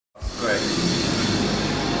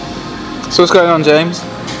So what's going on, James?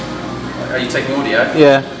 Are you taking audio?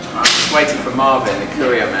 Yeah. I'm just waiting for Marvin, the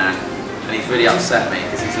courier man, and he's really upset me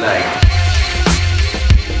because he's late.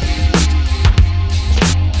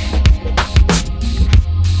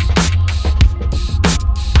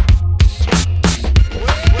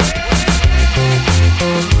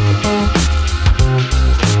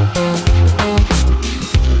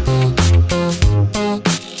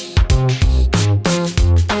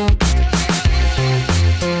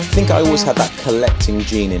 I think I always had that collecting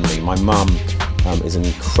gene in me. My mum is an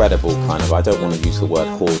incredible kind of, I don't want to use the word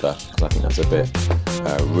hoarder because I think that's a bit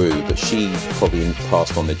rude, but she probably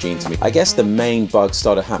passed on the gene to me. I guess the main bug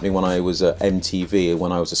started happening when I was at MTV,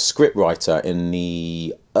 when I was a scriptwriter in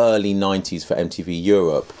the early 90s for MTV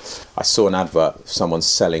Europe. I saw an advert of someone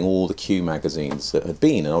selling all the Q magazines that had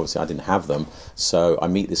been, and obviously I didn't have them, so I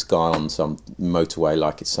meet this guy on some motorway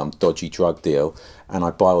like it's some dodgy drug deal, and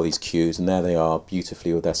I buy all these Qs, and there they are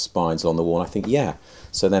beautifully with their spines along the wall, and I think, yeah.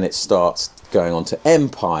 So then it starts going on to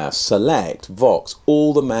Empire, Select, Vox,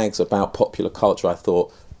 all the mags about popular culture. I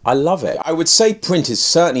thought, I love it. I would say print is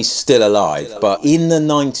certainly still alive, but in the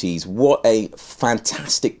 90s, what a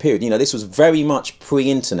fantastic period. You know, this was very much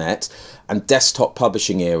pre-internet and desktop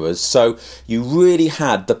publishing eras, so you really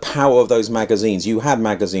had the power of those magazines. You had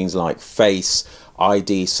magazines like Face,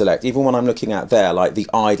 ID, Select, even when I'm looking at there, like The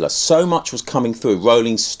Idler, so much was coming through.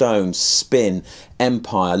 Rolling Stone, Spin,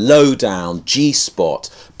 Empire, Lowdown, G-Spot.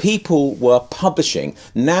 People were publishing.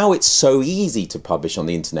 Now it's so easy to publish on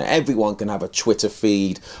the internet. Everyone can have a Twitter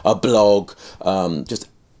feed, a blog, just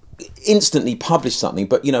instantly publish something.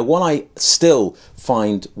 But, you know, what I still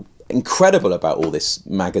find incredible about all this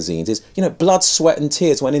magazines is, you know, blood, sweat and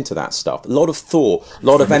tears went into that stuff. A lot of thought, a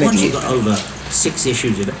lot of energy. Once you've got over 6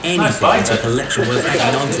 issues of anything, it's a collection worth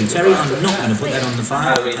hanging on to. Terry, I'm not going to put that on the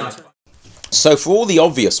file. So for all the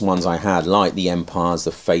obvious ones I had, like the Empires,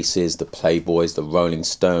 the Faces, the Playboys, the Rolling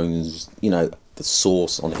Stones, you know, the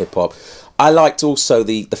Source on hip-hop, I liked also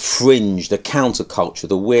the fringe, the counterculture,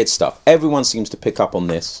 the weird stuff. Everyone seems to pick up on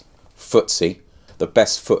this. Footsie, the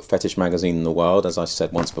best foot fetish magazine in the world. As I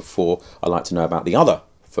said once before, I like to know about the other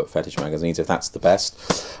foot fetish magazines, if that's the best.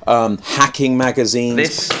 Hacking magazines.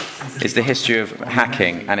 This is the history of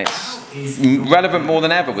hacking, and it's relevant more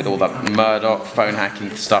than ever with all that Murdoch phone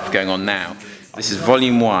hacking stuff going on now. This is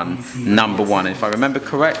volume 1, number 1, and if I remember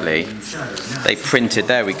correctly, they printed,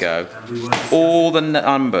 there we go, all the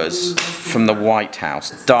numbers from the White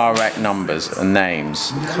House, direct numbers and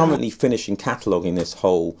names. I'm currently finishing cataloguing this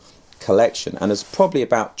whole collection, and there's probably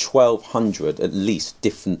about 1,200 at least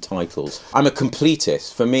different titles. I'm a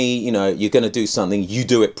completist. For me, you know, you're going to do something, you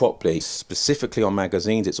do it properly. Specifically on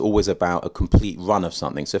magazines, it's always about a complete run of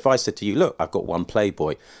something. So if I said to you, look, I've got one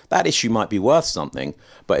Playboy, that issue might be worth something,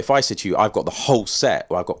 but if I said to you, I've got the whole set,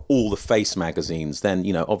 or I've got all the Face magazines, then,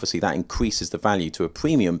 you know, obviously that increases the value to a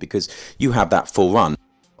premium because you have that full run.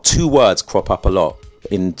 2 words crop up a lot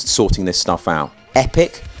in sorting this stuff out: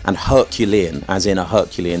 epic and Herculean, as in a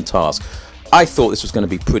Herculean task. I thought this was going to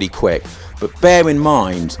be pretty quick, but bear in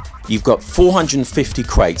mind, you've got 450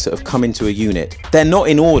 crates that have come into a unit. They're not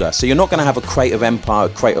in order, so you're not going to have a crate of Empire, a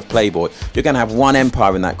crate of Playboy. You're going to have one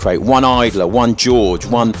Empire in that crate, one Idler, one George,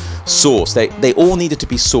 one Source. They all needed to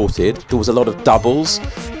be sorted. There was a lot of doubles.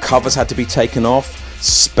 Covers had to be taken off.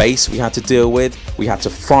 Space we had to deal with. We had to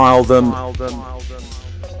file them.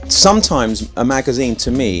 Sometimes a magazine,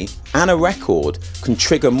 to me, and a record can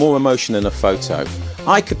trigger more emotion than a photo.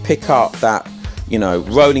 I could pick up that, you know,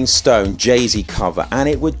 Rolling Stone Jay-Z cover, and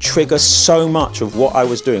it would trigger so much of what I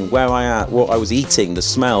was doing, where I at, what I was eating, the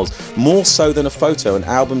smells, more so than a photo. And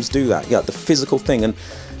albums do that, yeah, the physical thing. And,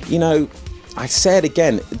 you know, I say it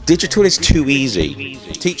again, digital is too easy.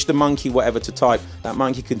 Teach the monkey whatever to type, that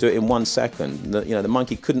monkey can do it in 1 second. You know, the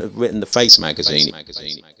monkey couldn't have written the Face magazine.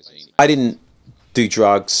 I didn't do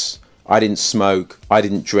drugs, I didn't smoke, I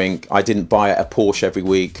didn't drink, I didn't buy a Porsche every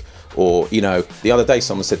week. Or, you know, the other day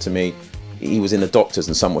someone said to me, he was in the doctors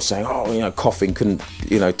and someone was saying, oh, you know, coughing, couldn't,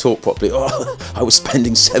 you know, talk properly. Oh, I was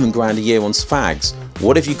spending $7 grand a year on fags.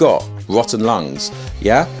 What have you got? Rotten lungs,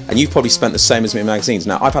 yeah? And you've probably spent the same as me in magazines.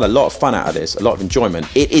 Now, I've had a lot of fun out of this, a lot of enjoyment.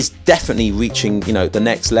 It is definitely reaching, you know, the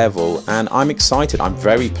next level, and I'm excited. I'm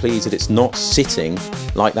very pleased that it's not sitting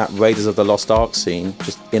like that Raiders of the Lost Ark scene,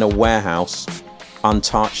 just in a warehouse,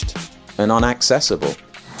 untouched and inaccessible.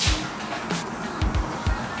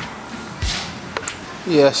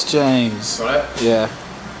 Yes, James. Got it? Yeah.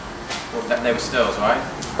 Well, they were stills, right?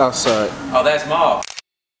 Oh, sorry. Oh, there's Marv.